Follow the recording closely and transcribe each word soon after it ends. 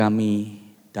Kami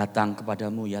datang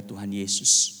kepadamu ya Tuhan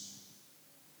Yesus.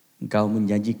 Engkau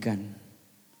menjanjikan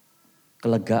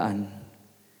kelegaan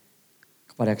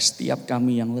kepada setiap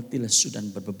kami yang letih, lesu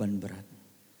dan berbeban berat.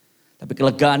 Tapi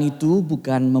kelegaan itu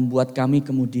bukan membuat kami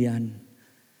kemudian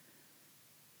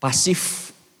pasif,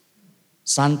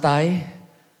 santai,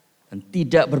 dan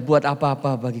tidak berbuat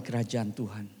apa-apa bagi kerajaan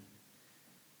Tuhan.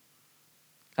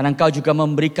 Karena Engkau juga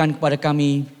memberikan kepada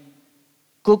kami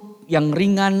kuk yang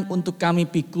ringan untuk kami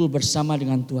pikul bersama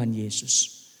dengan Tuhan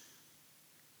Yesus.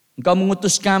 Engkau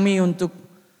mengutus kami untuk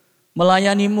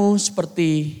melayanimu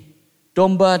seperti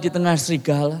domba di tengah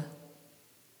serigala.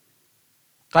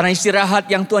 Karena istirahat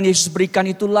yang Tuhan Yesus berikan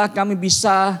itulah kami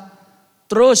bisa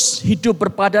terus hidup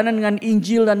berpadanan dengan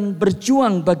Injil dan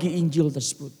berjuang bagi Injil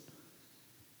tersebut.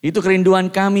 Itu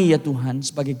kerinduan kami ya Tuhan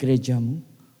sebagai gerejamu.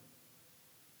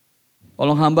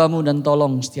 Tolong hamba-Mu dan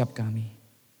tolong setiap kami.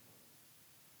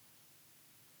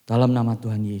 Dalam nama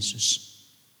Tuhan Yesus.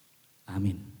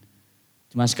 Amin.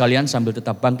 Jemaat sekalian, sambil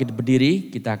tetap bangkit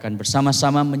berdiri, kita akan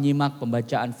bersama-sama menyimak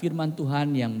pembacaan firman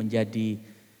Tuhan yang menjadi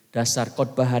dasar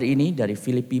khotbah hari ini dari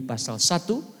Filipi pasal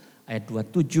 1 ayat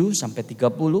 27 sampai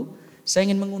 30.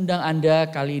 Saya ingin mengundang Anda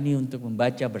kali ini untuk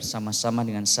membaca bersama-sama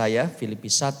dengan saya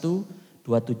Filipi 1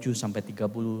 27 sampai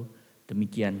 30.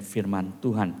 Demikian firman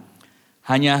Tuhan.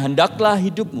 Hanya hendaklah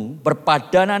hidupmu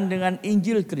berpadanan dengan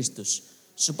Injil Kristus,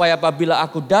 supaya apabila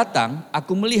aku datang,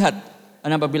 aku melihat,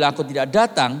 dan apabila aku tidak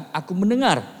datang, aku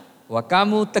mendengar bahwa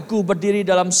kamu teguh berdiri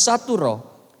dalam satu roh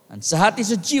dan sehati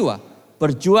sejiwa,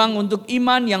 berjuang untuk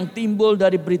iman yang timbul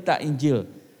dari berita Injil,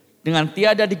 dengan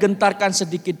tiada digentarkan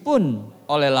sedikit pun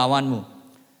oleh lawanmu.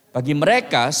 Bagi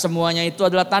mereka semuanya itu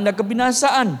adalah tanda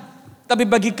kebinasaan, tapi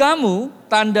bagi kamu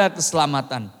tanda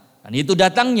keselamatan, dan itu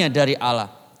datangnya dari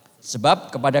Allah. Sebab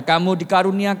kepada kamu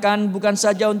dikaruniakan bukan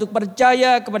saja untuk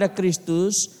percaya kepada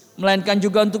Kristus, melainkan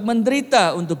juga untuk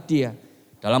menderita untuk Dia.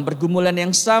 Dalam pergumulan yang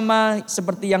sama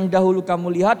seperti yang dahulu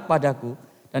kamu lihat padaku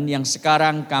dan yang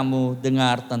sekarang kamu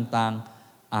dengar tentang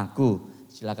aku.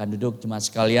 Silakan duduk jemaat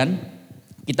sekalian.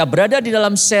 Kita berada di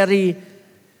dalam seri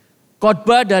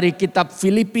khotbah dari kitab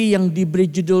Filipi yang diberi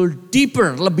judul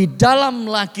Deeper, lebih dalam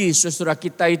lagi saudara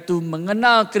kita itu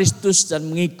mengenal Kristus dan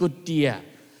mengikut Dia.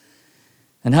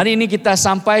 Dan hari ini kita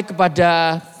sampai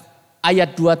kepada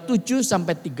ayat 27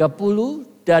 sampai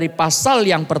 30 dari pasal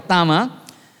yang pertama.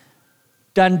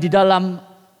 Dan di dalam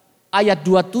ayat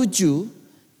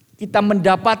 27 kita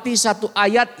mendapati satu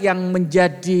ayat yang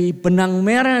menjadi benang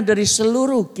merah dari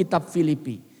seluruh kitab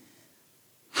Filipi.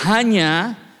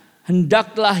 Hanya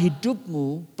hendaklah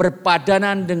hidupmu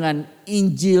berpadanan dengan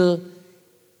Injil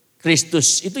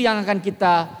Kristus. Itu yang akan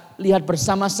kita lihat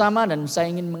bersama-sama dan saya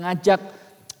ingin mengajak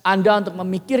Anda untuk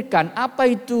memikirkan apa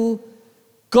itu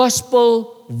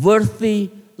gospel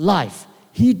worthy life.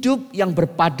 Hidup yang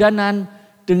berpadanan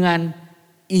dengan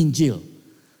Injil.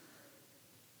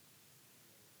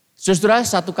 Saudara,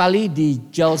 satu kali di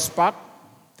Giles Park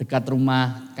dekat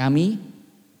rumah kami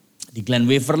di Glen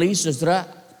Waverly, saudara,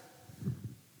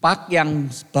 park yang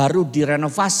baru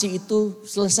direnovasi itu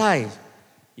selesai.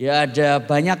 Ya, ada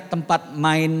banyak tempat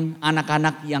main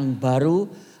anak-anak yang baru,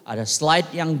 ada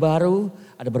slide yang baru,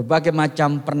 ada berbagai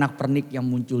macam pernak-pernik yang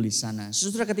muncul di sana.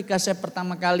 Saudara, ketika saya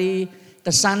pertama kali ke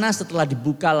sana setelah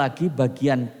dibuka lagi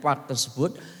bagian park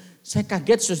tersebut, saya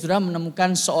kaget saudara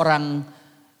menemukan seorang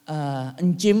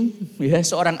encim, ya,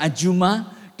 seorang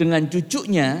ajuma dengan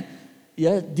cucunya,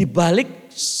 ya, di balik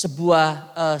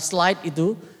sebuah slide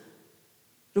itu,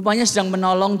 rupanya sedang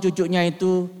menolong cucunya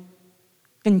itu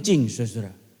kencing,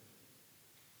 saudara.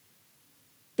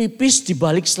 Pipis di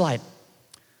balik slide.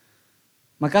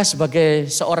 Maka sebagai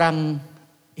seorang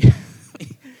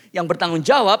yang bertanggung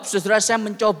jawab, saudara, saya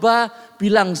mencoba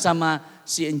bilang sama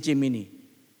si encim ini,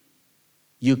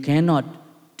 you cannot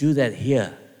do that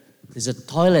here. There's a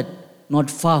toilet not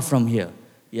far from here.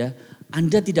 Ya,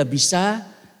 Anda tidak bisa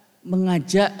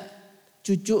mengajak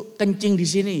cucu kencing di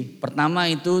sini. Pertama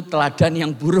itu teladan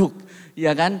yang buruk,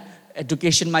 ya kan?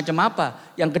 Education macam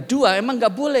apa? Yang kedua, emang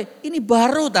nggak boleh. Ini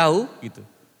baru tahu, gitu.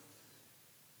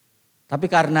 Tapi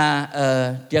karena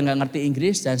dia nggak ngerti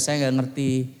Inggris dan saya nggak ngerti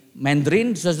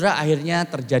Mandarin, saudara, akhirnya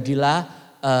terjadilah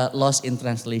lost in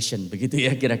translation, begitu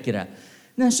ya kira-kira.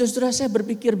 Nah, saudara, saya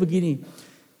berpikir begini,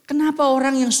 kenapa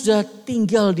orang yang sudah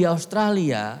tinggal di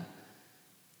Australia,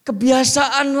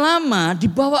 kebiasaan lama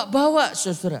dibawa-bawa,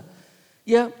 saudara.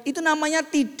 Ya, itu namanya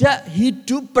tidak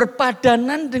hidup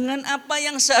berpadanan dengan apa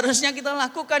yang seharusnya kita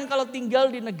lakukan kalau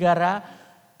tinggal di negara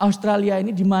Australia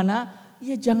ini, di mana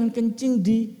ya jangan kencing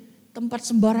di tempat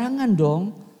sembarangan dong.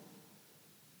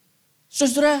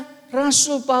 Saudara,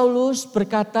 Rasul Paulus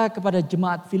berkata kepada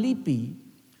jemaat Filipi,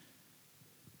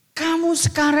 Kamu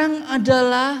sekarang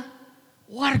adalah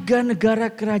warga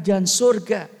negara kerajaan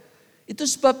surga. Itu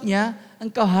sebabnya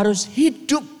engkau harus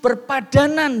hidup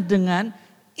berpadanan dengan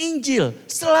Injil,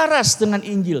 selaras dengan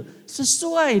Injil,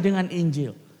 sesuai dengan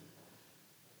Injil.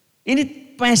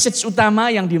 Ini message utama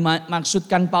yang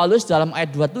dimaksudkan Paulus dalam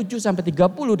ayat 27 sampai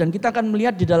 30 dan kita akan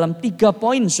melihat di dalam 3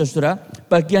 poin Saudara.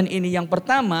 Bagian ini yang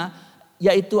pertama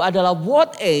yaitu adalah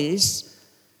what is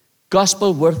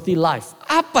gospel worthy life.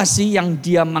 Apa sih yang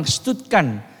dia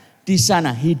maksudkan di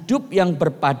sana? Hidup yang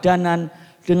berpadanan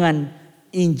dengan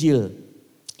Injil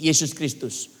Yesus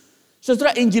Kristus.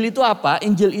 Saudara, Injil itu apa?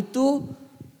 Injil itu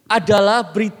adalah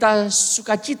berita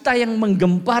sukacita yang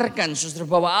menggemparkan, saudara,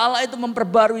 bahwa Allah itu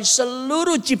memperbarui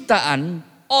seluruh ciptaan,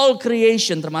 all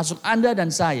creation termasuk Anda dan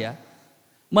saya,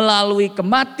 melalui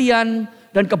kematian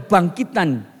dan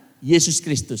kebangkitan Yesus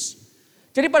Kristus.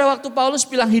 Jadi pada waktu Paulus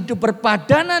bilang hidup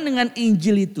berpadanan dengan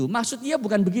Injil itu, maksud dia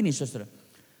bukan begini, saudara.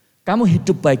 Kamu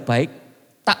hidup baik-baik,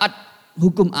 taat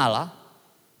hukum Allah,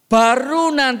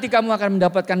 baru nanti kamu akan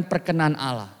mendapatkan perkenan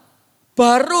Allah.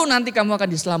 Baru nanti kamu akan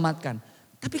diselamatkan.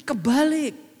 Tapi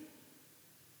kebalik.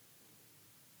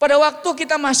 Pada waktu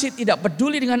kita masih tidak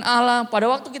peduli dengan Allah, pada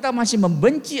waktu kita masih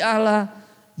membenci Allah,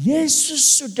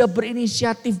 Yesus sudah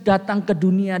berinisiatif datang ke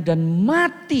dunia dan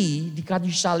mati di kayu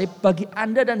salib bagi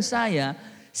Anda dan saya.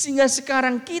 Sehingga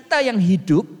sekarang kita yang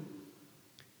hidup,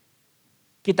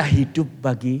 kita hidup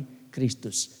bagi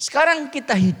Kristus. Sekarang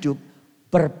kita hidup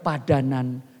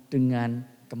berpadanan dengan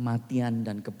kematian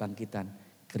dan kebangkitan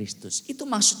Kristus. Itu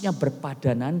maksudnya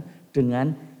berpadanan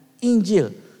dengan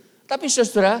Injil. Tapi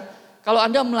saudara, kalau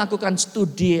Anda melakukan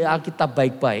studi Alkitab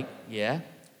baik-baik, ya,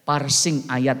 parsing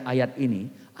ayat-ayat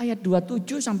ini, ayat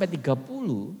 27 sampai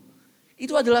 30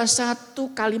 itu adalah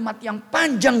satu kalimat yang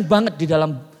panjang banget di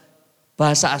dalam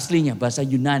bahasa aslinya, bahasa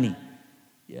Yunani.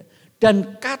 Ya.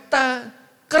 Dan kata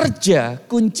kerja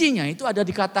kuncinya itu ada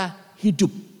di kata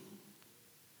hidup.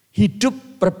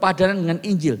 Hidup berpadanan dengan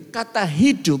Injil. Kata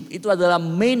hidup itu adalah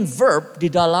main verb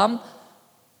di dalam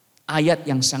ayat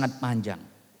yang sangat panjang.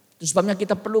 Itu sebabnya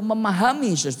kita perlu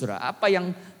memahami saudara apa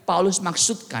yang Paulus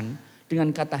maksudkan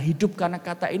dengan kata hidup. Karena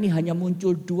kata ini hanya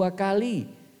muncul 2 kali.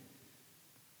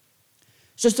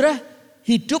 Saudara,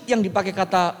 hidup yang dipakai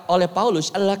kata oleh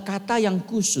Paulus adalah kata yang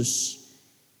khusus.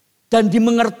 Dan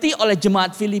dimengerti oleh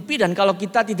jemaat Filipi. Dan kalau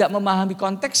kita tidak memahami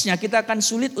konteksnya, kita akan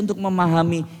sulit untuk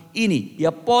memahami ini.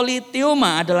 Ya,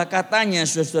 politeuma adalah katanya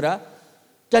saudara.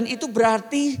 Dan itu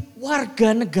berarti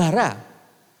warga negara.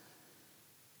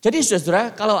 Jadi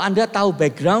saudara, kalau Anda tahu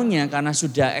backgroundnya karena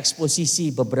sudah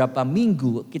eksposisi beberapa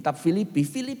minggu kitab Filipi.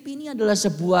 Filipi ini adalah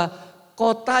sebuah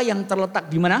kota yang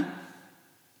terletak di mana?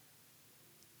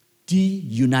 Di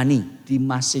Yunani, di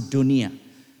Masedonia.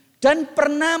 Dan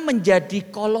pernah menjadi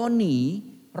koloni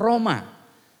Roma.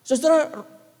 Saudara,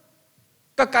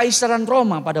 kekaisaran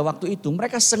Roma pada waktu itu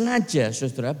mereka sengaja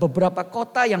saudara beberapa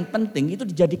kota yang penting itu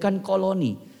dijadikan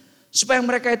koloni. Supaya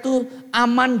mereka itu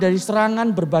aman dari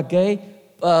serangan berbagai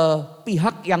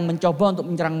pihak yang mencoba untuk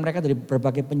menyerang mereka dari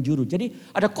berbagai penjuru.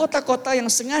 Jadi ada kota-kota yang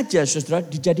sengaja saudara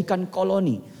dijadikan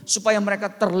koloni supaya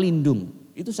mereka terlindung.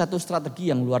 Itu satu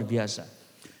strategi yang luar biasa.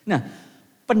 Nah,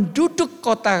 penduduk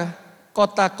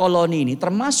kota koloni ini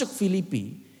termasuk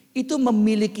Filipi itu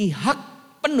memiliki hak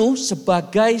penuh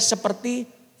sebagai seperti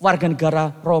warga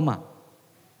negara Roma.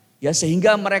 Ya,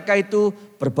 sehingga mereka itu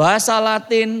berbahasa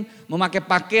Latin, memakai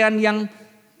pakaian yang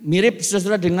mirip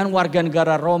saudara dengan warga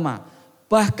negara Roma.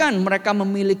 Bahkan mereka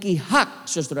memiliki hak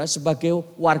saudara sebagai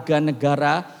warga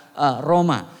negara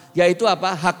Roma. Yaitu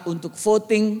apa? Hak untuk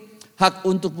voting, hak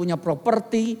untuk punya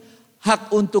properti,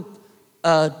 hak untuk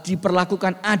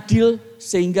diperlakukan adil.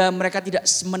 Sehingga mereka tidak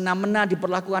semena-mena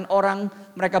diperlakukan orang.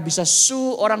 Mereka bisa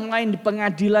sue orang lain di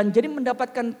pengadilan. Jadi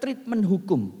mendapatkan treatment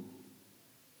hukum.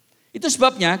 Itu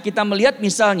sebabnya kita melihat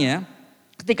misalnya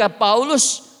ketika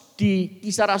Paulus di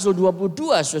Kisah Rasul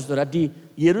 22 saudara di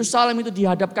Yerusalem itu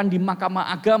dihadapkan di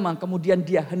mahkamah agama, kemudian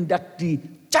dia hendak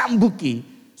dicambuki.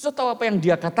 Saudara tahu apa yang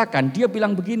dia katakan? Dia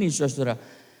bilang begini saudara.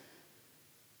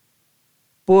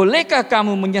 Bolehkah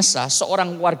kamu menyesah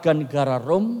seorang warga negara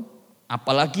Rom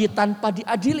apalagi tanpa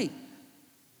diadili?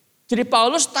 Jadi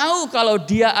Paulus tahu kalau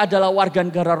dia adalah warga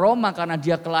negara Roma karena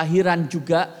dia kelahiran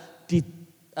juga di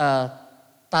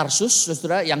Tarsus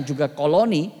saudara yang juga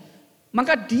koloni.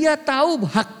 Maka dia tahu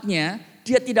haknya,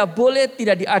 dia tidak boleh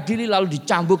tidak diadili lalu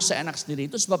dicambuk seenak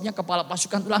sendiri. Itu sebabnya kepala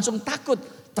pasukan itu langsung takut.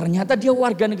 Ternyata dia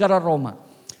warga negara Roma.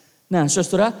 Nah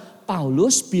saudara,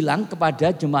 Paulus bilang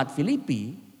kepada jemaat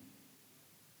Filipi,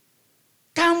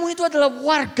 kamu itu adalah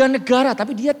warga negara.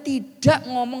 Tapi dia tidak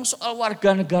ngomong soal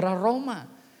warga negara Roma.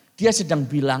 Dia sedang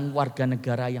bilang warga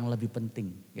negara yang lebih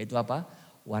penting. Yaitu apa?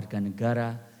 Warga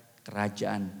negara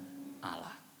kerajaan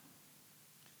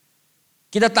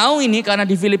Kita tahu ini karena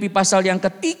di Filipi pasal yang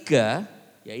ketiga,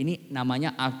 ya ini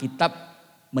namanya Alkitab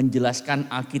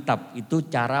menjelaskan Alkitab. Itu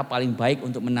cara paling baik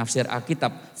untuk menafsir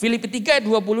Alkitab. Filipi 3 ayat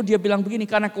 20 dia bilang begini,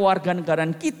 karena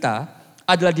kewarganegaraan kita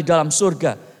adalah di dalam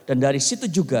surga. Dan dari situ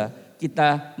juga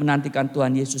kita menantikan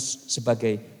Tuhan Yesus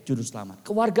sebagai juru selamat.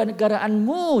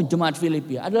 Kewarganegaraanmu jemaat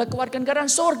Filipi adalah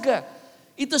kewarganegaraan surga.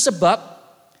 Itu sebab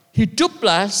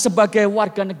hiduplah sebagai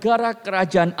warga negara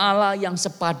kerajaan Allah yang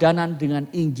sepadanan dengan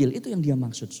Injil. Itu yang dia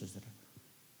maksud, saudara.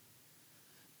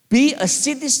 Be a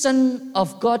citizen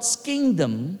of God's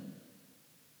kingdom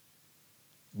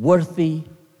worthy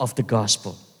of the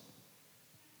gospel.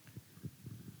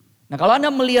 Nah, kalau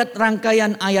Anda melihat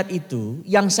rangkaian ayat itu,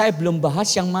 yang saya belum bahas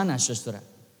yang mana, saudara?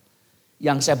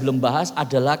 Yang saya belum bahas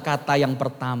adalah kata yang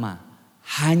pertama,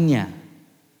 hanya.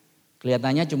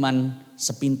 Kelihatannya cuman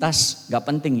sepintas gak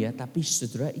penting ya, tapi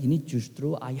saudara ini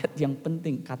justru ayat yang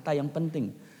penting, kata yang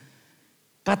penting.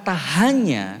 Kata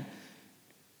hanya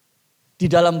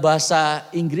di dalam bahasa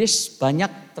Inggris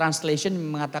banyak translation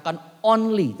mengatakan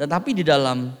only, tetapi di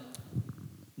dalam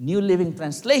New Living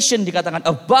Translation dikatakan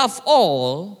above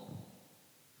all.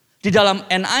 Di dalam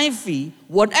NIV,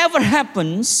 whatever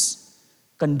happens,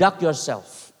 conduct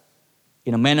yourself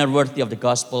in a manner worthy of the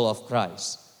gospel of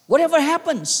Christ. Whatever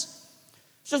happens.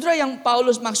 Saudara, yang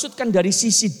Paulus maksudkan dari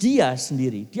sisi dia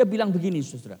sendiri. Dia bilang begini,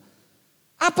 saudara.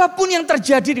 Apapun yang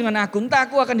terjadi dengan aku, entah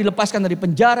aku akan dilepaskan dari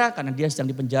penjara, karena dia sedang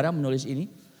di penjara menulis ini.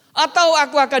 Atau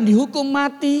aku akan dihukum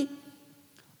mati.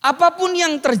 Apapun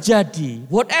yang terjadi,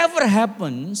 whatever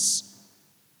happens,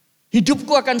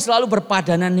 hidupku akan selalu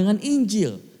berpadanan dengan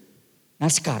Injil. Nah,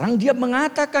 sekarang dia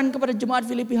mengatakan kepada jemaat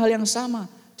Filipi hal yang sama.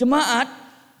 Jemaat,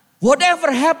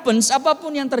 whatever happens,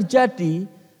 apapun yang terjadi,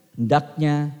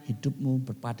 hendaknya hidupmu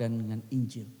berpadan dengan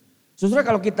Injil. Saudara,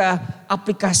 kalau kita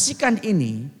aplikasikan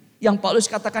ini, yang Paulus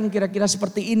katakan kira-kira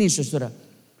seperti ini, saudara.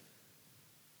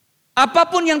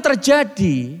 Apapun yang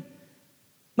terjadi,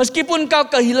 meskipun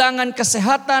kau kehilangan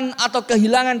kesehatan atau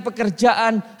kehilangan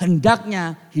pekerjaan,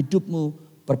 hendaknya hidupmu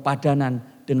berpadanan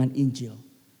dengan Injil.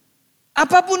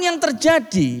 Apapun yang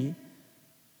terjadi,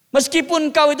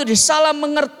 meskipun kau itu disalah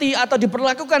mengerti atau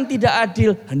diperlakukan tidak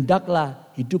adil,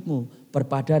 hendaklah hidupmu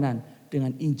berpadanan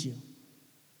dengan Injil.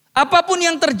 Apapun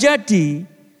yang terjadi,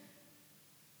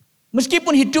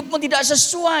 meskipun hidupmu tidak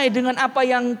sesuai dengan apa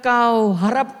yang kau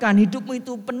harapkan, hidupmu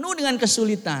itu penuh dengan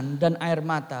kesulitan dan air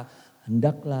mata,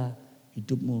 hendaklah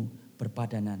hidupmu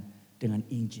berpadanan dengan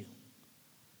Injil.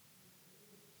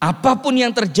 Apapun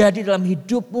yang terjadi dalam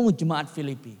hidupmu, jemaat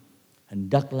Filipi,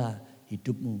 hendaklah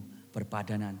hidupmu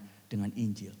berpadanan dengan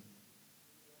Injil.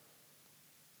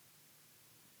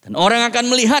 Dan orang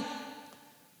akan melihat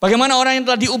bagaimana orang yang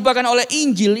telah diubahkan oleh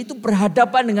Injil itu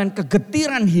berhadapan dengan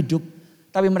kegetiran hidup,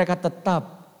 tapi mereka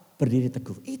tetap berdiri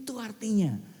teguh. Itu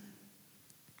artinya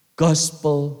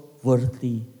gospel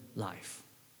worthy life.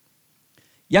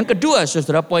 Yang kedua,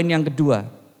 saudara, poin yang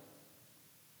kedua.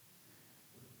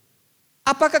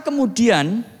 Apakah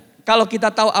kemudian kalau kita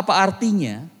tahu apa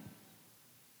artinya,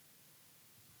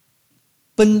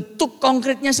 bentuk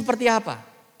konkretnya seperti apa?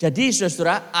 Jadi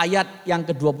saudara, ayat yang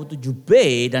ke-27b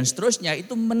dan seterusnya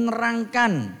itu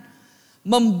menerangkan,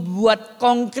 membuat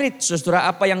konkret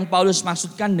saudara apa yang Paulus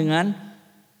maksudkan dengan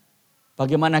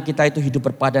bagaimana kita itu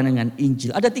hidup berpadanan dengan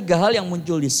Injil. Ada 3 hal yang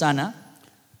muncul di sana.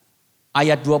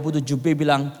 Ayat 27b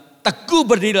bilang, teguh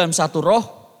berdiri dalam satu roh,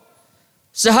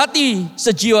 sehati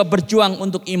sejiwa berjuang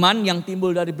untuk iman yang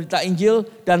timbul dari berita Injil,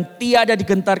 dan tiada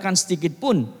digentarkan sedikit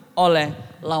pun oleh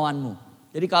lawanmu.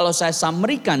 Jadi kalau saya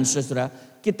summary-kan saudara,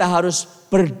 kita harus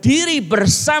berdiri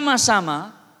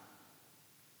bersama-sama,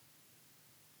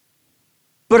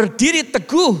 berdiri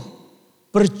teguh,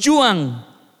 berjuang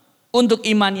untuk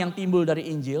iman yang timbul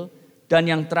dari Injil. Dan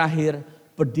yang terakhir,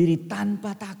 berdiri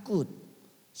tanpa takut.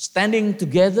 Standing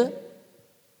together,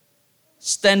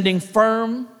 standing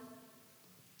firm,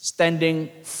 standing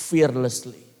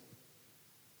fearlessly.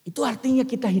 Itu artinya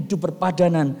kita hidup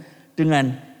berpadanan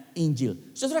dengan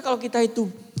Injil. Saudara, kalau kita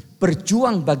itu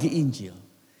berjuang bagi Injil,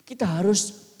 kita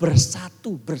harus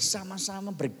bersatu,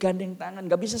 bersama-sama, bergandeng tangan.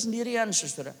 Gak bisa sendirian,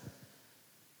 saudara.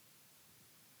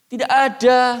 Tidak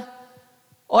ada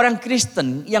orang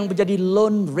Kristen yang menjadi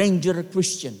lone ranger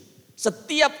Christian.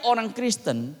 Setiap orang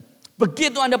Kristen,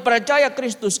 begitu Anda percaya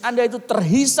Kristus, Anda itu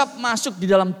terhisap masuk di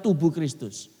dalam tubuh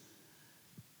Kristus.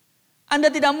 Anda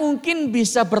tidak mungkin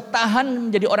bisa bertahan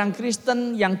menjadi orang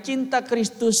Kristen yang cinta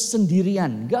Kristus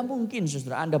sendirian. Gak mungkin,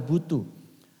 saudara. Anda butuh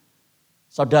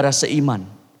saudara seiman.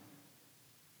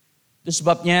 Itu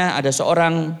sebabnya ada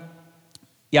seorang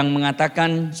yang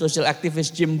mengatakan, social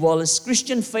activist Jim Wallace,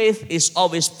 Christian faith is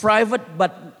always private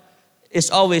but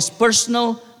is always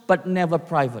personal but never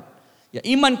private. Ya,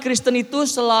 iman Kristen itu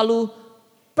selalu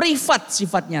privat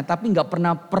sifatnya, tapi nggak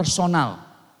pernah personal.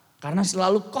 Karena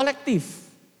selalu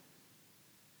kolektif.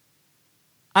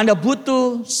 Anda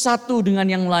butuh satu dengan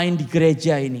yang lain di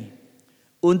gereja ini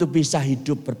untuk bisa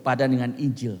hidup berpadan dengan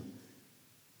Injil.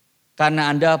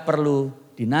 Karena Anda perlu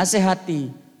dinasehati,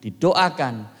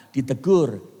 didoakan,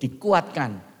 ditegur,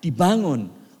 dikuatkan, dibangun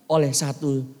oleh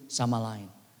satu sama lain.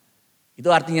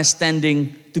 Itu artinya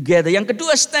standing together. Yang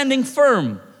kedua, standing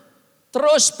firm.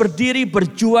 Terus berdiri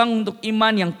berjuang untuk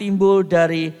iman yang timbul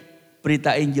dari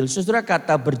berita Injil. Saudara,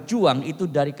 kata berjuang itu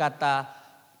dari kata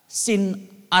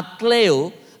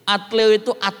atleo. Atleo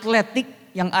itu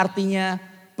atletik yang artinya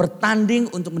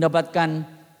bertanding untuk mendapatkan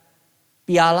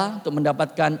piala, untuk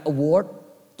mendapatkan award,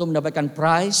 untuk mendapatkan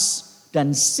prize.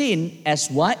 Dan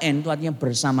SYN itu artinya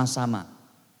bersama-sama.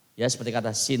 Ya, seperti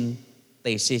kata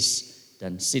synthesis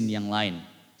dan sin yang lain.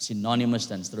 Synonymous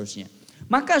dan seterusnya.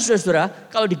 Maka saudara,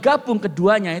 kalau digabung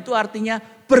keduanya itu artinya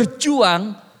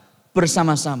berjuang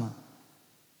bersama-sama.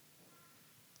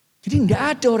 Jadi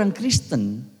enggak ada orang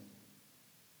Kristen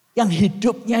yang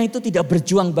hidupnya itu tidak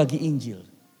berjuang bagi Injil.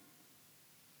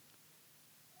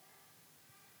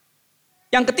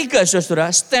 Yang ketiga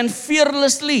saudara, stand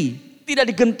fearlessly. Tidak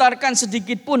digentarkan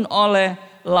sedikit pun oleh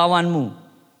lawanmu.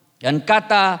 Dan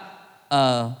kata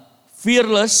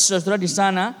fearless saudara di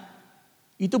sana,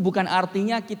 itu bukan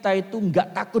artinya kita itu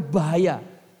enggak takut bahaya.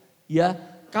 Ya,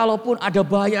 kalaupun ada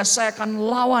bahaya saya akan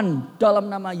lawan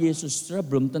dalam nama Yesus. Saudara,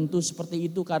 belum tentu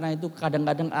seperti itu karena itu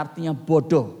kadang-kadang artinya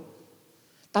bodoh.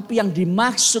 Tapi yang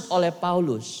dimaksud oleh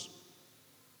Paulus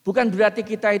bukan berarti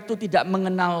kita itu tidak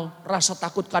mengenal rasa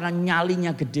takut karena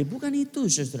nyalinya gede. Bukan itu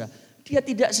saudara. Dia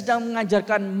tidak sedang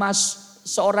mengajarkan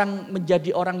seorang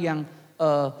menjadi orang yang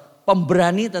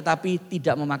pemberani tetapi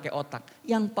tidak memakai otak.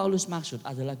 Yang Paulus maksud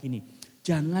adalah gini.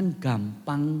 Jangan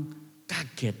gampang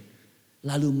kaget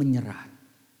lalu menyerah.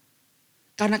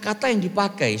 Karena kata yang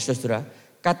dipakai saudara.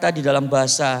 Kata di dalam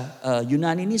bahasa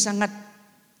Yunani ini sangat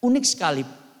unik sekali.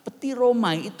 Peti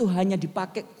Romai itu hanya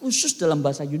dipakai khusus dalam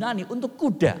bahasa Yunani untuk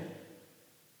kuda.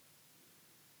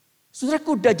 Saudara,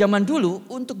 kuda zaman dulu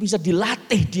untuk bisa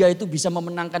dilatih dia itu bisa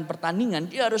memenangkan pertandingan.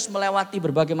 Dia harus melewati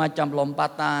berbagai macam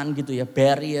lompatan gitu ya,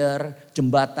 barrier,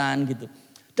 jembatan gitu.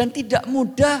 Dan tidak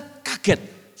mudah kaget.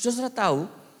 Saudara tahu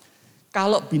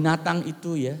kalau binatang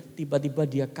itu ya tiba-tiba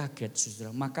dia kaget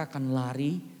saudara. Maka akan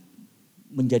lari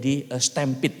menjadi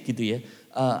stampede gitu ya.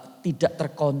 Tidak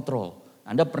terkontrol.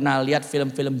 Anda pernah lihat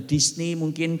film-film Disney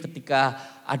mungkin ketika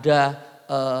ada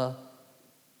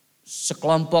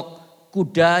sekelompok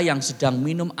kuda yang sedang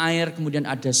minum air, kemudian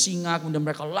ada singa, kemudian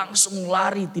mereka langsung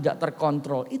lari tidak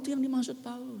terkontrol. Itu yang dimaksud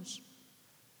Paulus.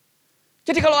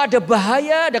 Jadi kalau ada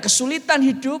bahaya, ada kesulitan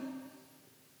hidup,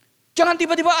 jangan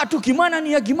tiba-tiba aduh gimana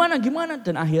nih ya, gimana.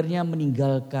 Dan akhirnya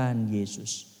meninggalkan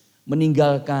Yesus,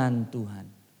 meninggalkan Tuhan.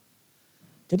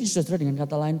 Jadi saudara, dengan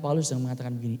kata lain Paulus yang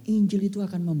mengatakan begini, Injil itu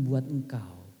akan membuat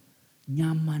engkau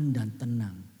nyaman dan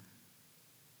tenang.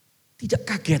 Tidak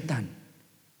kagetan.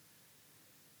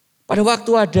 Pada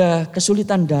waktu ada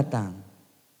kesulitan datang,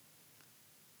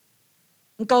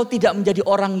 engkau tidak menjadi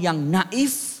orang yang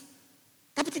naif,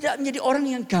 tapi tidak menjadi orang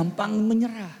yang gampang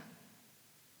menyerah.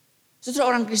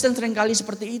 Saudara, orang Kristen seringkali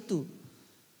seperti itu.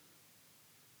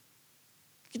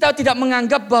 Kita tidak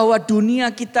menganggap bahwa dunia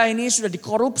kita ini sudah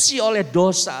dikorupsi oleh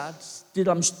dosa di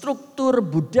dalam struktur,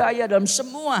 budaya, dalam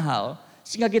semua hal.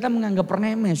 Sehingga kita menganggap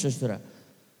remeh saudara.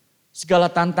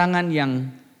 Segala tantangan yang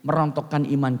merontokkan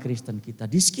iman Kristen kita.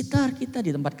 Di sekitar kita,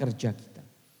 di tempat kerja kita.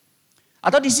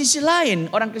 Atau di sisi lain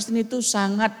orang Kristen itu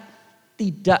sangat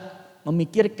tidak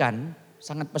memikirkan,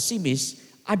 sangat pesimis.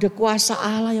 Ada kuasa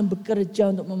Allah yang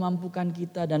bekerja untuk memampukan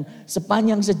kita. Dan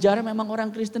sepanjang sejarah memang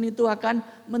orang Kristen itu akan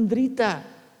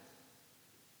menderita.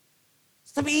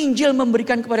 Tapi Injil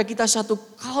memberikan kepada kita satu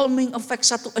calming effect,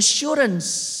 satu assurance.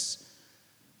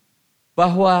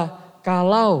 Bahwa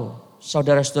kalau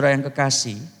saudara-saudara yang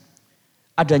kekasih,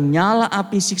 ada nyala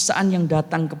api siksaan yang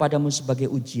datang kepadamu sebagai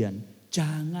ujian.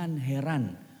 Jangan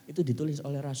heran. Itu ditulis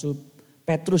oleh Rasul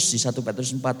Petrus di 1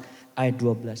 Petrus 4 ayat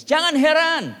 12. Jangan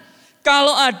heran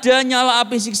kalau ada nyala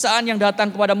api siksaan yang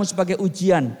datang kepadamu sebagai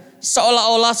ujian.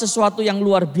 Seolah-olah sesuatu yang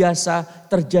luar biasa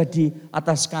terjadi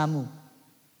atas kamu.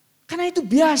 Karena itu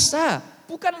biasa,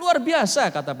 bukan luar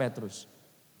biasa kata Petrus.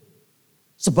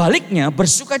 Sebaliknya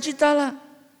bersukacitalah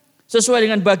sesuai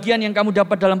dengan bagian yang kamu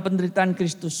dapat dalam penderitaan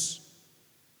Kristus.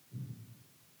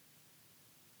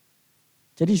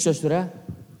 Jadi saudara,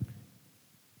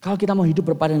 kalau kita mau hidup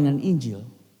berpadan dengan Injil,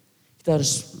 kita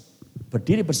harus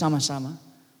berdiri bersama-sama,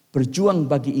 berjuang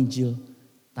bagi Injil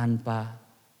tanpa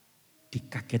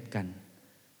dikagetkan,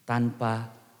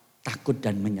 tanpa takut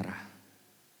dan menyerah.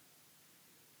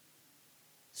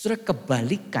 Saudara,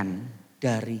 kebalikan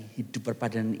dari hidup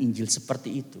berpadanan Injil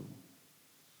seperti itu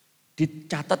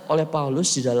dicatat oleh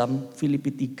Paulus di dalam Filipi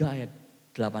 3 ayat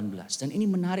 18. Dan ini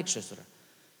menarik saudara.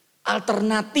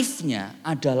 Alternatifnya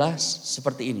adalah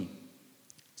seperti ini.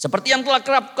 Seperti yang telah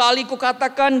kerap kali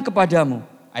kukatakan kepadamu.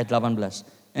 Ayat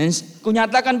 18. Dan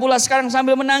kunyatakan pula sekarang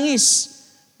sambil menangis.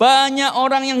 Banyak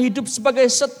orang yang hidup sebagai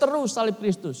seteru salib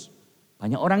Kristus.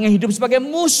 Banyak orang yang hidup sebagai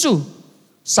musuh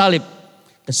salib.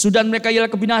 Kesudahan mereka ialah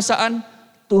kebinasaan.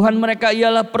 Tuhan mereka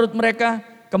ialah perut mereka.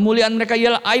 Kemuliaan mereka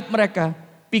ialah aib mereka.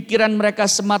 Pikiran mereka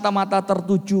semata-mata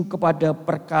tertuju kepada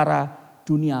perkara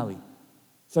duniawi.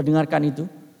 Sudah dengarkan itu?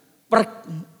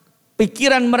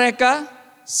 Pikiran mereka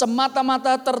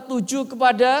semata-mata tertuju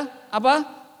kepada apa?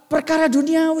 Perkara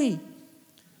duniawi.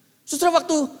 Saudara,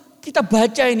 waktu kita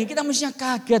baca ini kita mestinya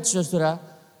kaget saudara.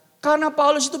 Karena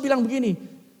Paulus itu bilang begini.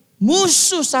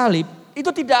 Musuh salib itu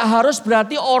tidak harus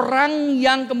berarti orang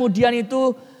yang kemudian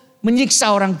itu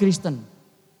menyiksa orang Kristen.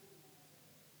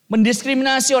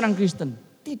 Mendiskriminasi orang Kristen.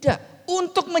 Tidak.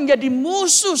 Untuk menjadi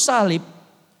musuh salib,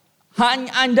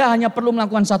 Anda hanya perlu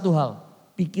melakukan satu hal.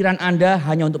 Pikiran Anda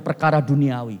hanya untuk perkara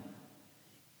duniawi.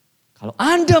 Kalau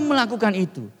Anda melakukan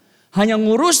itu, hanya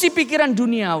ngurusi pikiran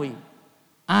duniawi,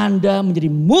 Anda menjadi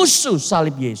musuh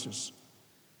salib Yesus.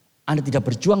 Anda tidak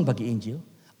berjuang bagi Injil,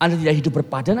 Anda tidak hidup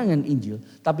berpadanan dengan Injil,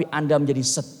 tapi Anda menjadi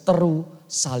seteru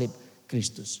salib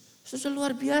Kristus. Sudah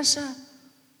luar biasa.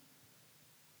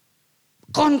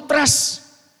 Kontras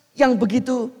yang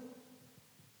begitu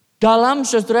dalam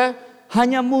saudara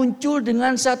hanya muncul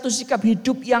dengan satu sikap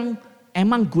hidup yang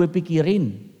emang gue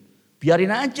pikirin.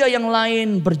 Biarin aja yang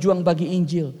lain berjuang bagi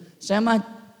Injil. Saya mah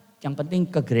yang penting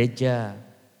ke gereja.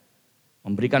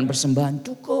 Memberikan persembahan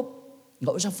cukup.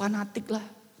 Gak usah fanatik lah.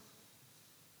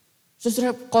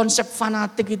 Saudara, konsep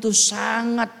fanatik itu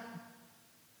sangat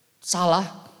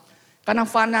salah. Karena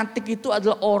fanatik itu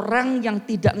adalah orang yang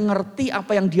tidak ngerti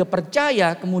apa yang dia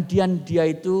percaya. Kemudian dia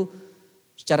itu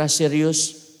secara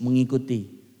serius mengikuti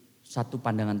satu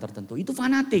pandangan tertentu. Itu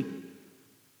fanatik.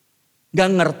 Gak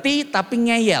ngerti tapi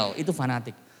ngeyel, itu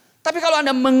fanatik. Tapi kalau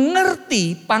Anda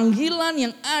mengerti panggilan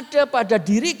yang ada pada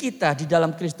diri kita di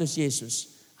dalam Kristus Yesus.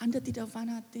 Anda tidak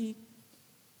fanatik.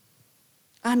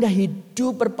 Anda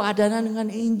hidup berpadanan dengan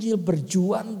Injil,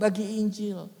 berjuang bagi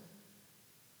Injil.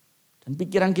 Dan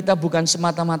pikiran kita bukan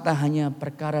semata-mata hanya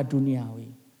perkara duniawi.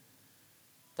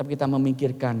 Tapi kita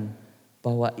memikirkan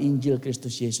bahwa Injil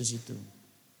Kristus Yesus itu,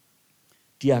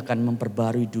 Dia akan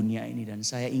memperbarui dunia ini. Dan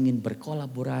saya ingin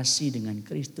berkolaborasi dengan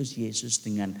Kristus Yesus,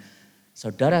 dengan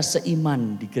saudara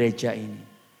seiman di gereja ini.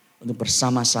 Untuk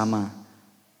bersama-sama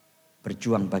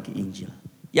berjuang bagi Injil.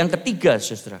 Yang ketiga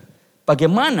saudara,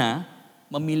 bagaimana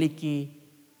memiliki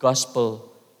gospel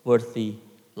worthy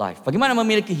life. Bagaimana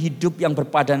memiliki hidup yang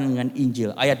berpadanan dengan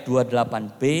Injil. Ayat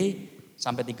 28b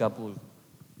sampai 30.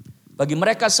 Bagi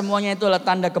mereka semuanya itu adalah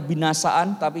tanda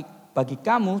kebinasaan. Tapi bagi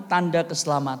kamu tanda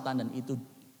keselamatan. Dan itu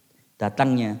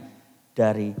datangnya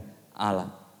dari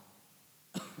Allah.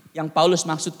 Yang Paulus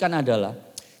maksudkan adalah.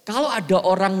 Kalau ada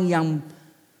orang yang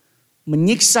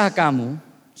menyiksa kamu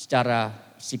secara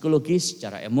psikologis,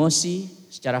 secara emosi,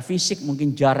 secara fisik.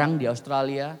 Mungkin jarang di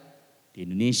Australia, di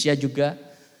Indonesia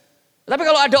juga. Tapi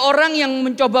kalau ada orang yang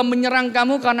mencoba menyerang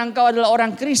kamu karena engkau adalah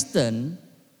orang Kristen,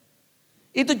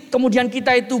 itu kemudian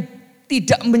kita itu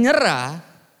tidak menyerah,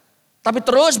 tapi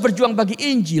terus berjuang bagi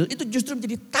Injil, itu justru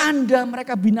menjadi tanda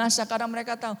mereka binasa karena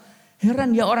mereka tahu,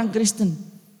 heran ya orang Kristen.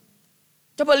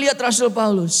 Coba lihat Rasul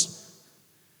Paulus,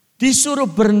 disuruh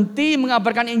berhenti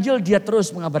mengabarkan Injil, dia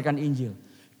terus mengabarkan Injil.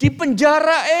 Di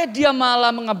penjara dia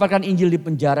malah mengabarkan Injil di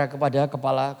penjara kepada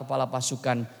kepala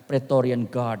pasukan Praetorian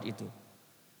Guard itu.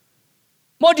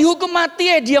 Mau dihukum mati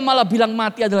dia malah bilang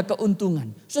mati adalah keuntungan.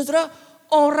 Saudara,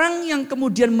 orang yang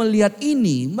kemudian melihat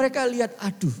ini, mereka lihat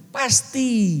aduh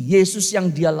pasti Yesus yang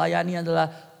dia layani adalah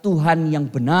Tuhan yang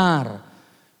benar.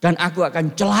 Dan aku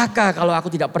akan celaka kalau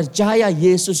aku tidak percaya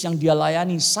Yesus yang dia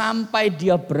layani sampai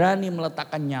dia berani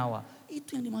meletakkan nyawa.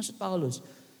 Itu yang dimaksud Paulus.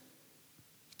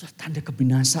 Itu tanda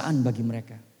kebinasaan bagi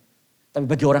mereka. Tapi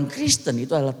bagi orang Kristen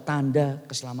itu adalah tanda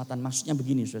keselamatan. Maksudnya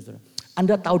begini saudara.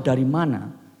 Anda tahu dari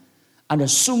mana Anda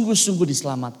sungguh-sungguh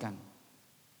diselamatkan.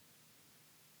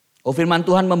 Oh, firman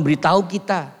Tuhan memberitahu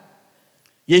kita.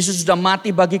 Yesus sudah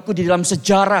mati bagiku di dalam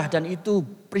sejarah. Dan itu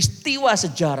peristiwa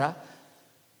sejarah.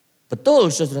 Betul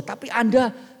saudara. Tapi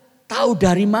Anda tahu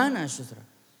dari mana saudara.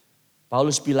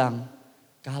 Paulus bilang.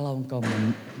 Kalau engkau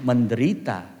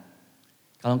menderita.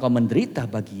 Kalau engkau menderita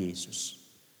bagi Yesus.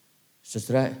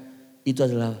 Saudara, itu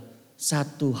adalah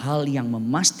satu hal yang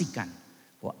memastikan.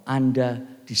 Bahwa Anda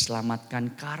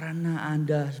diselamatkan karena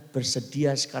Anda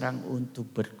bersedia sekarang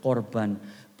untuk berkorban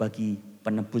bagi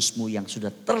penebusmu yang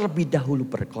sudah terlebih dahulu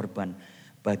berkorban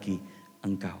bagi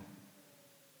engkau.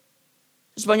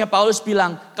 Sebabnya Paulus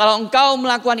bilang, kalau engkau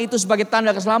melakukan itu sebagai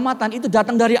tanda keselamatan, itu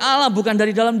datang dari Allah, bukan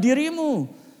dari dalam dirimu.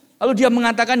 Lalu dia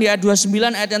mengatakan di ayat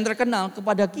 29 ayat yang terkenal,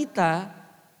 kepada kita,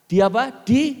 dia apa?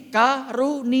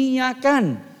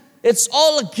 Dikaruniakan. It's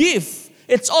all a gift,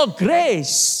 it's all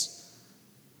grace.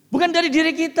 Bukan dari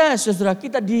diri kita, saudara,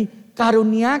 kita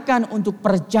dikaruniakan untuk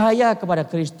percaya kepada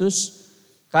Kristus.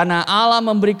 Karena Allah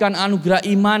memberikan anugerah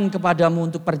iman kepadamu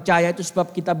untuk percaya, itu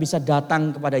sebab kita bisa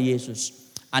datang kepada Yesus.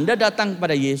 Anda datang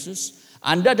kepada Yesus,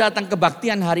 Anda datang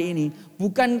kebaktian hari ini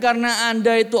bukan karena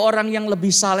Anda itu orang yang lebih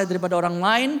saleh daripada orang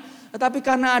lain, tetapi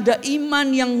karena ada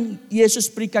iman yang Yesus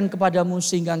berikan kepadamu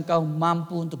sehingga engkau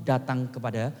mampu untuk datang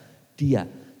kepada Dia.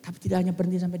 Tapi tidak hanya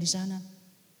berhenti sampai di sana.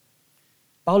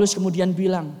 Paulus kemudian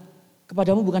bilang,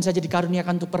 kepadamu bukan saja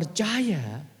dikaruniakan untuk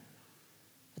percaya,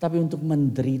 tetapi untuk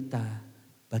menderita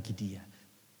bagi Dia.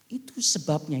 Itu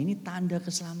sebabnya, ini tanda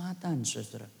keselamatan,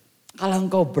 saudara. Kalau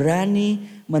engkau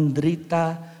berani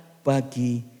menderita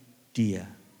bagi Dia.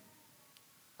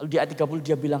 Lalu di ayat 30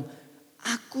 dia bilang,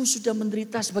 aku sudah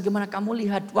menderita sebagaimana kamu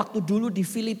lihat waktu dulu di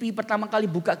Filipi, pertama kali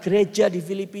buka gereja di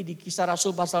Filipi, di Kisah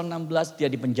Rasul pasal 16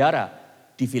 dia dipenjara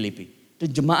di Filipi.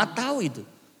 Dan jemaat tahu itu.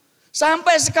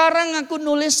 Sampai sekarang aku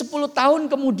nulis 10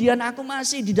 tahun kemudian aku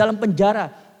masih di dalam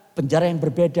penjara. Penjara yang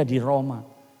berbeda di Roma.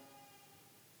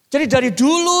 Jadi dari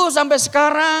dulu sampai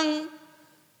sekarang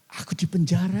aku di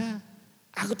penjara,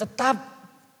 aku tetap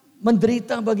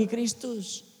menderita bagi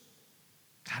Kristus.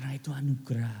 Karena itu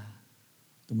anugerah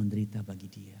untuk menderita bagi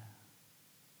Dia.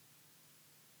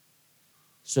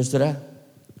 Saudara,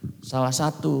 salah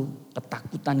satu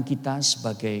ketakutan kita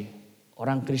sebagai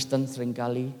orang Kristen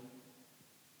seringkali,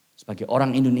 sebagai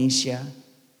orang Indonesia,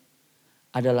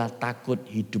 adalah takut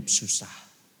hidup susah.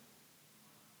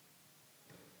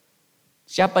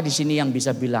 Siapa di sini yang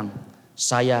bisa bilang,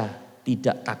 saya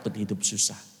tidak takut hidup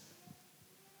susah?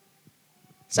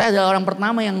 Saya adalah orang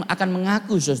pertama yang akan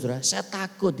mengaku, saudara, saya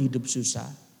takut hidup susah.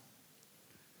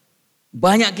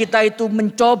 Banyak kita itu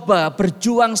mencoba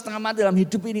berjuang setengah mati dalam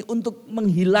hidup ini untuk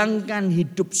menghilangkan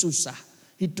hidup susah,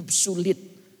 hidup sulit,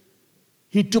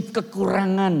 hidup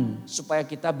kekurangan, supaya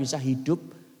kita bisa hidup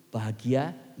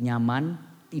bahagia, nyaman,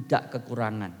 tidak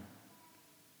kekurangan.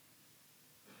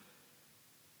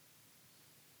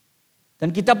 Dan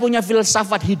kita punya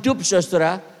filsafat hidup,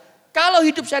 saudara. Kalau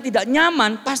hidup saya tidak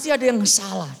nyaman, pasti ada yang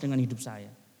salah dengan hidup saya.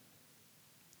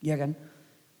 Iya kan?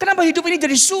 Kenapa hidup ini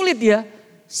jadi sulit ya?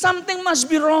 Something must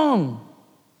be wrong.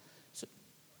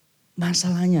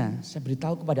 Masalahnya, saya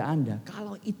beritahu kepada Anda,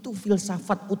 kalau itu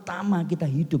filsafat utama kita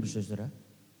hidup, saudara.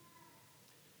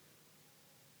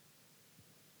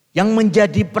 Yang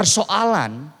menjadi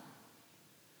persoalan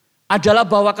adalah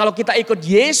bahwa kalau kita ikut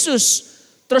Yesus,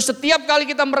 terus setiap kali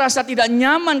kita merasa tidak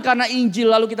nyaman karena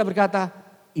Injil, lalu kita berkata,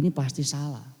 ini pasti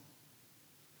salah.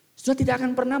 Saudara tidak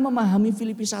akan pernah memahami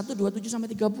Filipi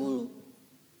 1:27-30.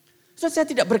 Saudara, saya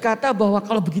tidak berkata bahwa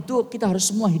kalau begitu kita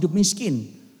harus semua hidup miskin.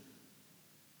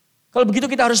 Kalau begitu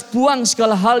kita harus buang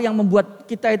segala hal yang membuat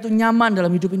kita itu nyaman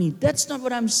dalam hidup ini. That's not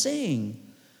what I'm saying.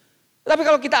 Tapi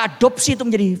kalau kita adopsi itu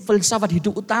menjadi filsafat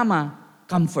hidup utama,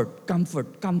 comfort,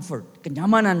 comfort, comfort,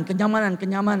 kenyamanan, kenyamanan,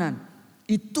 kenyamanan.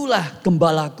 Itulah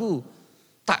gembalaku.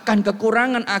 Takkan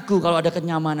kekurangan aku kalau ada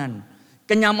kenyamanan.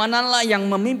 Kenyamananlah yang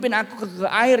memimpin aku ke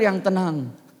air yang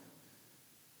tenang.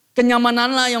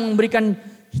 Kenyamananlah yang memberikan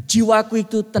jiwaku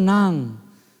itu tenang.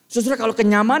 Saudara, kalau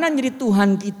kenyamanan jadi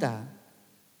Tuhan kita.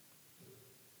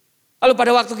 Lalu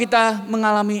pada waktu kita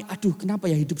mengalami, aduh kenapa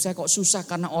ya hidup saya kok susah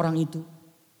karena orang itu.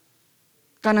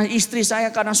 Karena istri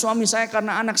saya, karena suami saya,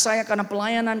 karena anak saya, karena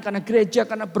pelayanan, karena gereja,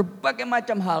 karena berbagai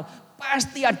macam hal.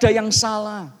 Pasti ada yang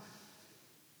salah.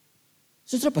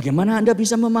 Saudara, bagaimana Anda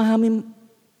bisa memahami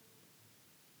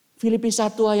Filipi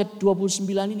 1 ayat 29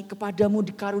 ini, kepadamu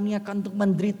dikaruniakan untuk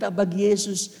menderita bagi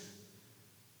Yesus.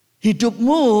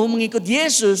 Hidupmu mengikut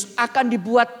Yesus akan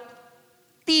dibuat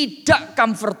tidak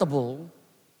comfortable.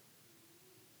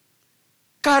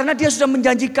 Karena dia sudah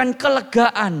menjanjikan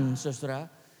kelegaan, saudara.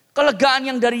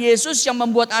 Kelegaan yang dari Yesus yang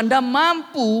membuat Anda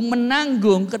mampu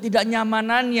menanggung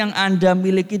ketidaknyamanan yang Anda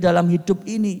miliki dalam hidup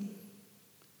ini.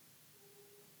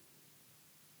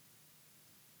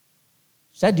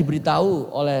 Saya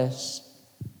diberitahu oleh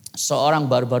seorang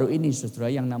baru-baru ini, saudara,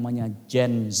 yang namanya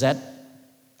Gen Z.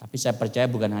 Tapi saya percaya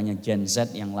bukan hanya Gen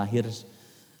Z yang lahir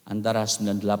antara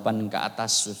 98 ke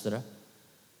atas, saudara.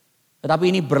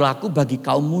 Tetapi ini berlaku bagi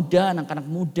kaum muda, anak-anak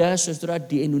muda, saudara,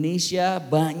 di Indonesia.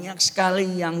 Banyak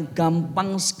sekali yang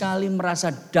gampang sekali merasa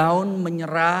down,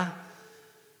 menyerah.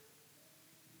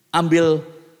 Ambil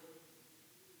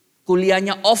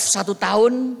kuliahnya off 1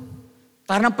 tahun.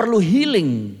 Karena perlu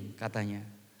healing katanya.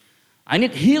 I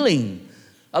need healing.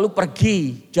 Lalu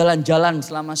pergi jalan-jalan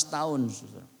selama setahun.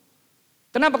 Saudara.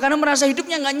 Kenapa? Karena merasa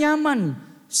hidupnya gak nyaman.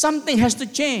 Something has to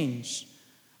change.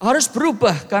 Harus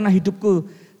berubah karena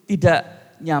hidupku tidak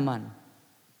nyaman.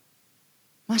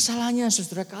 Masalahnya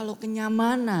saudara, kalau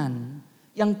kenyamanan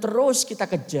yang terus kita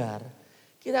kejar,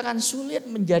 kita akan sulit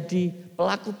menjadi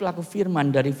pelaku-pelaku firman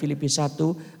dari Filipi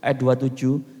 1 ayat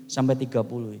 27 sampai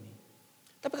 30 ini.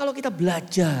 Tapi kalau kita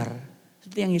belajar,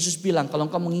 seperti yang Yesus bilang, kalau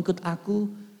engkau mengikut aku,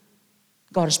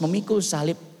 engkau harus memikul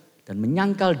salib dan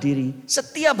menyangkal diri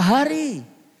setiap hari.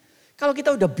 Kalau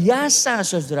kita udah biasa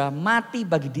saudara mati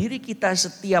bagi diri kita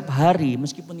setiap hari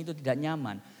meskipun itu tidak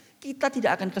nyaman. Kita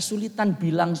tidak akan kesulitan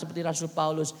bilang seperti Rasul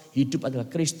Paulus, hidup adalah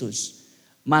Kristus,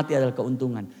 mati adalah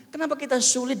keuntungan. Kenapa kita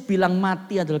sulit bilang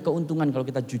mati adalah keuntungan kalau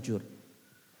kita jujur?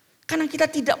 Karena kita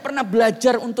tidak pernah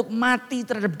belajar untuk mati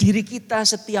terhadap diri kita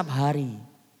setiap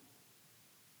hari.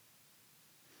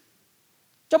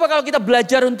 Coba kalau kita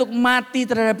belajar untuk mati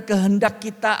terhadap kehendak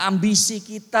kita, ambisi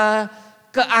kita,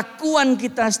 keakuan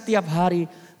kita setiap hari,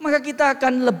 maka kita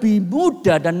akan lebih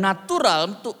mudah dan natural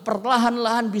untuk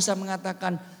perlahan-lahan bisa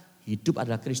mengatakan hidup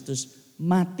adalah Kristus,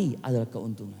 mati adalah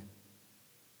keuntungan.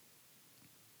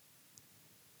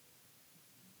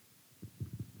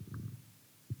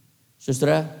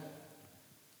 Saudara,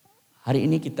 hari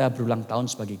ini kita berulang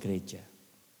tahun sebagai gereja.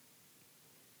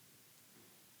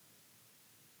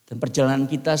 Dan perjalanan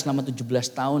kita selama 17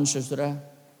 tahun saudara,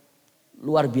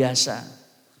 luar biasa.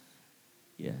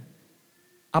 Ya.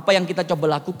 Apa yang kita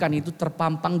coba lakukan itu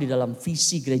terpampang di dalam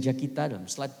visi gereja kita dalam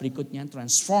slide berikutnya.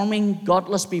 Transforming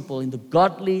godless people into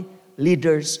godly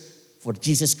leaders for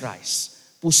Jesus Christ.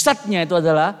 Pusatnya itu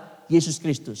adalah Yesus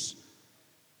Kristus.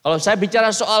 Kalau saya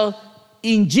bicara soal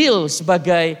Injil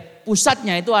sebagai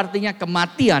pusatnya itu artinya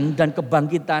kematian dan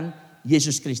kebangkitan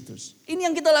Yesus Kristus.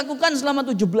 Ini yang kita lakukan selama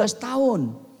 17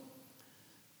 tahun.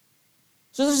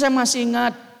 Saudara, saya masih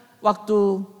ingat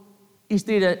waktu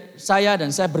istri saya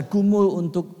dan saya bergumul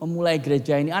untuk memulai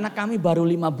gereja ini. Anak kami baru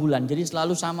 5 bulan, jadi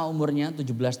selalu sama umurnya 17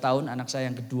 tahun. Anak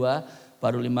saya yang kedua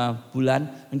baru 5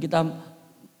 bulan. Dan kita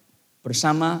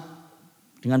bersama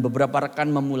dengan beberapa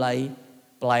rekan memulai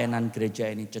pelayanan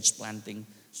gereja ini, church planting.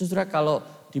 Saudara, kalau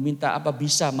diminta apa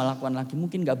bisa melakukan lagi,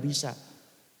 mungkin gak bisa.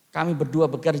 Kami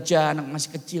berdua bekerja, anak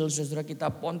masih kecil, saudara,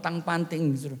 kita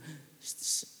pontang-panting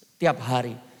setiap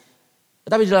hari.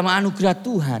 Tetapi dalam anugerah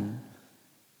Tuhan,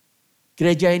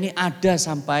 gereja ini ada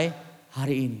sampai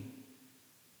hari ini.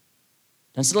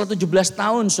 Dan setelah 17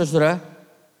 tahun saudara,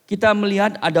 kita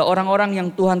melihat ada orang-orang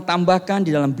yang Tuhan tambahkan di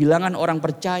dalam bilangan orang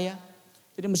percaya.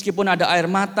 Jadi meskipun ada air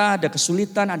mata, ada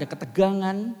kesulitan, ada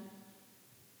ketegangan.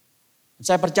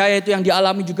 Saya percaya itu yang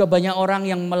dialami juga banyak orang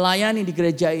yang melayani di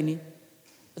gereja ini.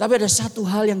 Tetapi ada satu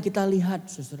hal yang kita lihat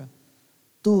saudara.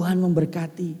 Tuhan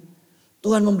memberkati.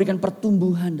 Tuhan memberikan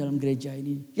pertumbuhan dalam gereja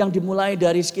ini. Yang dimulai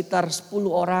dari sekitar 10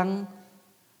 orang.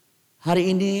 Hari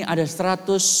ini ada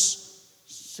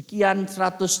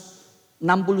 169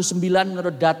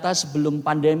 menurut data sebelum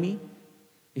pandemi.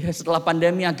 Ya, setelah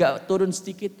pandemi agak turun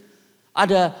sedikit.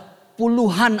 Ada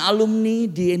puluhan alumni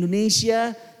di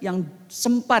Indonesia yang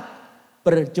sempat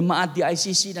berjemaat di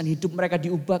ICC dan hidup mereka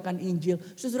diubahkan Injil.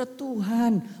 Saudara,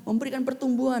 Tuhan memberikan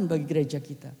pertumbuhan bagi gereja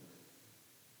kita.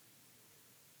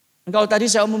 Dan kalau tadi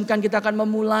saya umumkan kita akan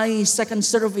memulai second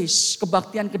service,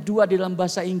 kebaktian kedua di dalam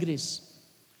bahasa Inggris.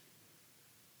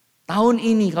 Tahun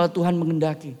ini kalau Tuhan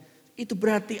mengendaki, itu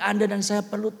berarti Anda dan saya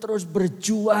perlu terus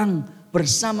berjuang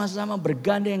bersama-sama,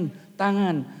 bergandeng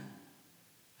tangan.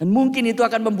 Dan mungkin itu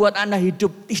akan membuat Anda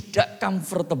hidup tidak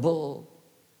comfortable.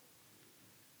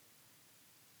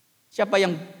 Siapa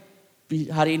yang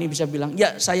hari ini bisa bilang,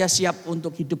 ya saya siap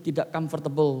untuk hidup tidak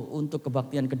comfortable untuk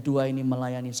kebaktian kedua ini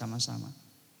melayani sama-sama.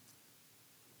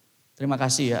 Terima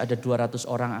kasih ya, ada 200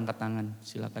 orang angkat tangan,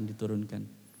 silakan diturunkan.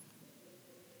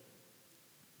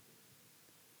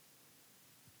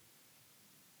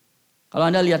 Kalau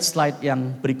Anda lihat slide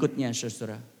yang berikutnya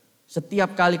saudara,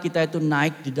 setiap kali kita itu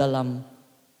naik di dalam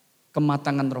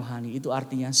kematangan rohani, itu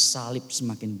artinya salib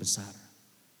semakin besar.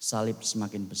 Salib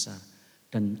semakin besar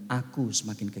dan aku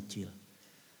semakin kecil.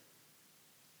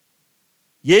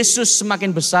 Yesus semakin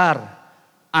besar,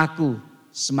 aku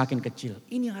semakin kecil.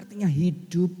 Ini artinya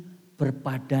hidup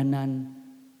berpadanan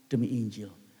demi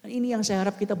Injil. Dan ini yang saya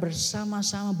harap kita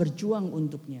bersama-sama berjuang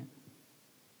untuknya.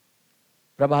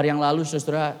 Beberapa hari yang lalu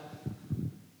saudara,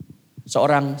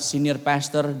 seorang senior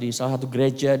pastor di salah satu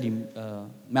gereja di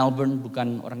Melbourne,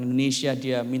 bukan orang Indonesia,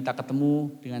 dia minta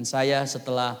ketemu dengan saya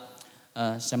setelah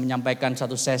saya menyampaikan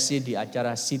satu sesi di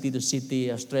acara City to City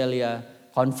Australia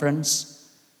Conference.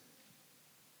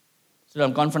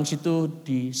 Dalam konferensi itu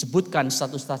disebutkan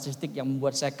satu statistik yang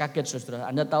membuat saya kaget, saudara.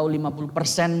 Anda tahu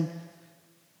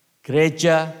 50%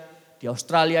 gereja di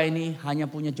Australia ini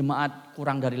hanya punya jemaat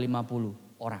kurang dari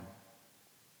 50 orang.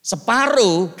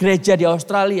 Separuh gereja di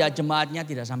Australia jemaatnya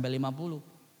tidak sampai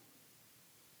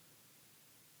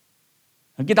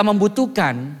 50. Dan kita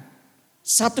membutuhkan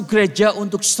satu gereja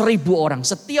untuk 1.000 orang.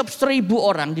 Setiap 1.000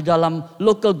 orang di dalam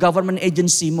local government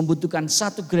agency membutuhkan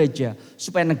satu gereja.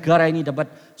 Supaya negara ini dapat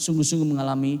sungguh-sungguh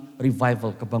mengalami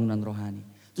revival, kebangunan rohani.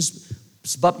 Terus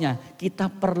sebabnya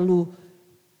kita perlu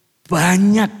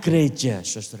banyak gereja,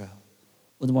 saudara.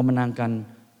 Untuk memenangkan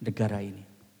negara ini.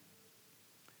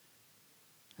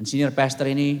 Dan senior pastor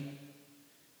ini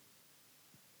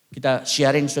kita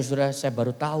sharing, saudara, saya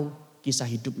baru tahu kisah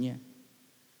hidupnya.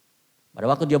 Pada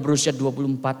waktu dia berusia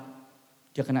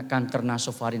 24, dia kena kanker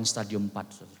nasofaring stadium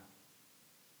 4. Saudara.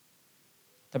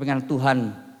 Tapi karena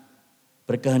Tuhan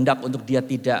berkehendak untuk dia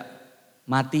tidak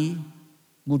mati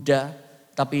muda,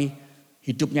 tapi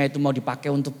hidupnya itu mau dipakai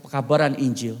untuk pekabaran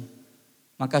Injil.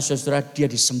 Maka saudara,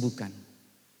 dia disembuhkan.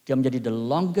 Dia menjadi the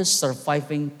longest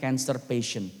surviving cancer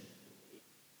patient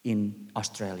in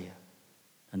Australia.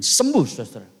 Dan sembuh,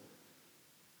 saudara.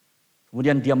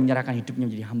 Kemudian dia menyerahkan hidupnya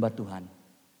menjadi hamba Tuhan.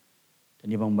 Dan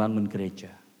dia membangun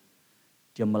gereja.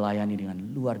 Dia melayani dengan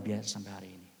luar biasa sampai hari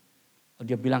ini. Lalu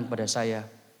dia bilang kepada saya,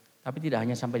 tapi tidak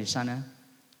hanya sampai di sana.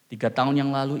 3 tahun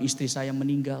yang lalu istri saya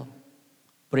meninggal.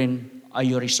 Brain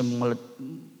aneurysm,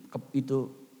 itu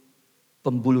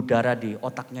pembuluh darah di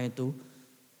otaknya itu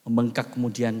membengkak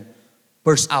kemudian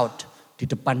burst out di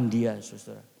depan dia,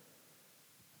 saudara.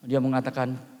 Dia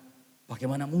mengatakan,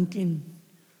 bagaimana mungkin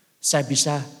saya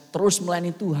bisa terus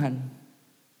melayani Tuhan.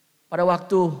 Pada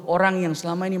waktu orang yang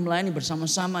selama ini melayani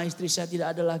bersama-sama istri saya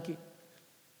tidak ada lagi.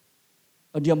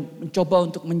 Dia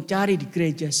mencoba untuk mencari di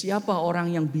gereja siapa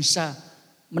orang yang bisa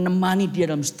menemani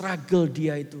dia dalam struggle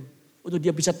dia itu. Untuk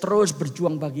dia bisa terus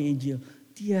berjuang bagi Injil.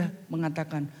 Dia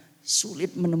mengatakan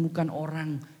sulit menemukan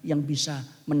orang yang bisa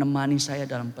menemani saya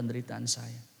dalam penderitaan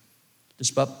saya.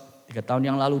 Itu sebab 3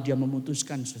 tahun yang lalu dia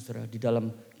memutuskan, saudara, di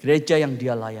dalam gereja yang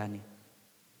dia layani.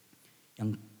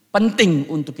 Yang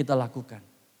penting untuk kita lakukan.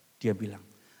 Dia bilang,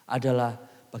 adalah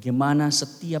bagaimana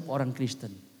setiap orang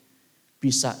Kristen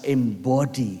bisa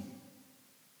embody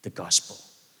the gospel.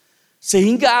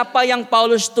 Sehingga apa yang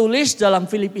Paulus tulis dalam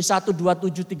Filipi 1,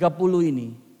 27, 30 ini.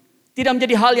 Tidak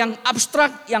menjadi hal yang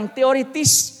abstrak, yang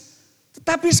teoritis.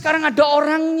 Tetapi sekarang ada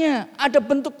orangnya, ada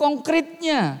bentuk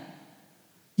konkretnya.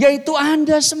 Yaitu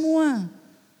Anda semua.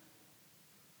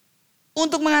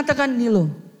 Untuk mengatakan ini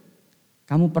loh,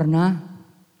 kamu pernah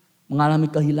mengalami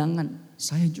kehilangan.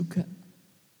 Saya juga.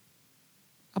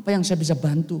 Apa yang saya bisa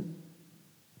bantu?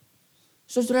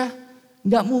 Saudara,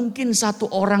 enggak mungkin satu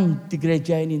orang di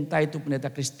gereja ini, entah itu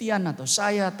pendeta Kristian atau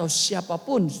saya atau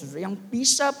siapapun, saudara, yang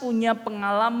bisa punya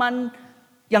pengalaman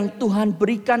yang Tuhan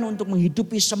berikan untuk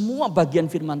menghidupi semua bagian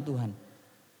firman Tuhan.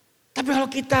 Tapi kalau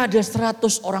kita ada 100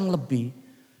 orang lebih,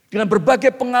 dengan berbagai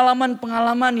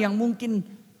pengalaman-pengalaman yang mungkin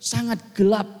sangat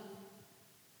gelap,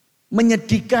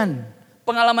 menyedihkan,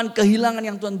 pengalaman kehilangan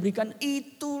yang Tuhan berikan,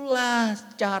 itulah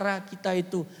cara kita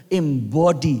itu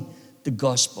embody the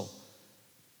gospel.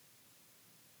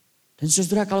 Dan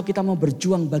saudara, kalau kita mau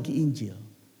berjuang bagi Injil,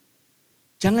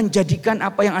 jangan jadikan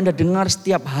apa yang Anda dengar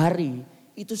setiap hari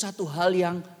itu satu hal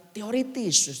yang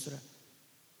teoritis, saudara.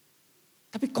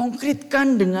 Tapi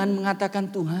konkretkan dengan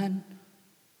mengatakan, Tuhan,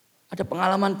 ada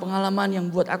pengalaman-pengalaman yang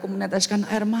buat aku meneteskan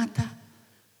air mata.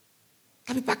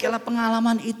 Tapi pakailah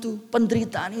pengalaman itu,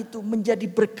 penderitaan itu menjadi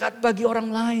berkat bagi orang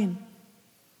lain.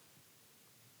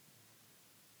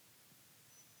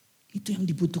 Itu yang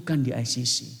dibutuhkan di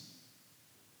ICC.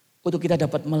 Untuk kita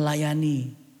dapat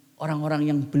melayani orang-orang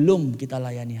yang belum kita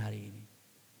layani hari ini.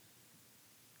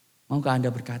 Maukah Anda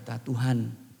berkata, Tuhan,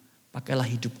 pakailah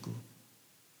hidupku.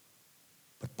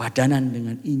 Berpadanan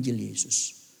dengan Injil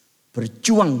Yesus.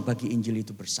 Berjuang bagi Injil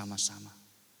itu bersama-sama.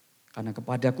 Karena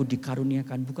kepadaku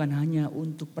dikaruniakan bukan hanya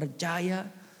untuk percaya,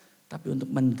 tapi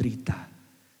untuk menderita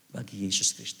bagi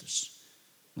Yesus Kristus.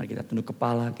 Mari kita tunduk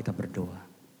kepala, kita berdoa.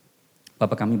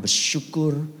 Bapa, kami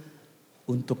bersyukur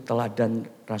untuk teladan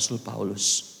Rasul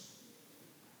Paulus.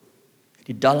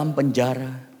 Di dalam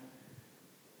penjara,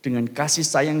 dengan kasih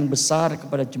sayang besar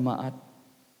kepada jemaat,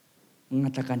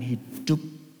 mengatakan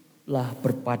hiduplah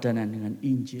berpadanan dengan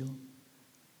Injil.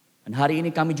 Dan hari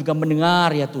ini kami juga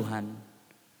mendengar ya Tuhan,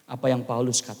 apa yang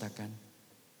Paulus katakan.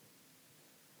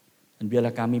 Dan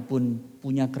biarlah kami pun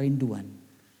punya kerinduan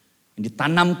yang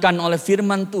ditanamkan oleh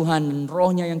firman Tuhan dan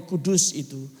rohnya yang kudus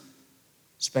itu.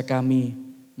 Supaya kami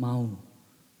mau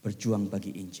berjuang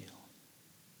bagi Injil.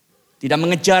 Tidak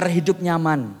mengejar hidup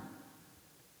nyaman.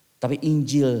 Tapi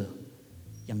Injil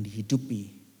yang dihidupi,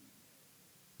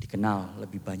 dikenal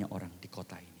lebih banyak orang di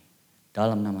kota ini.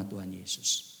 Dalam nama Tuhan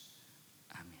Yesus.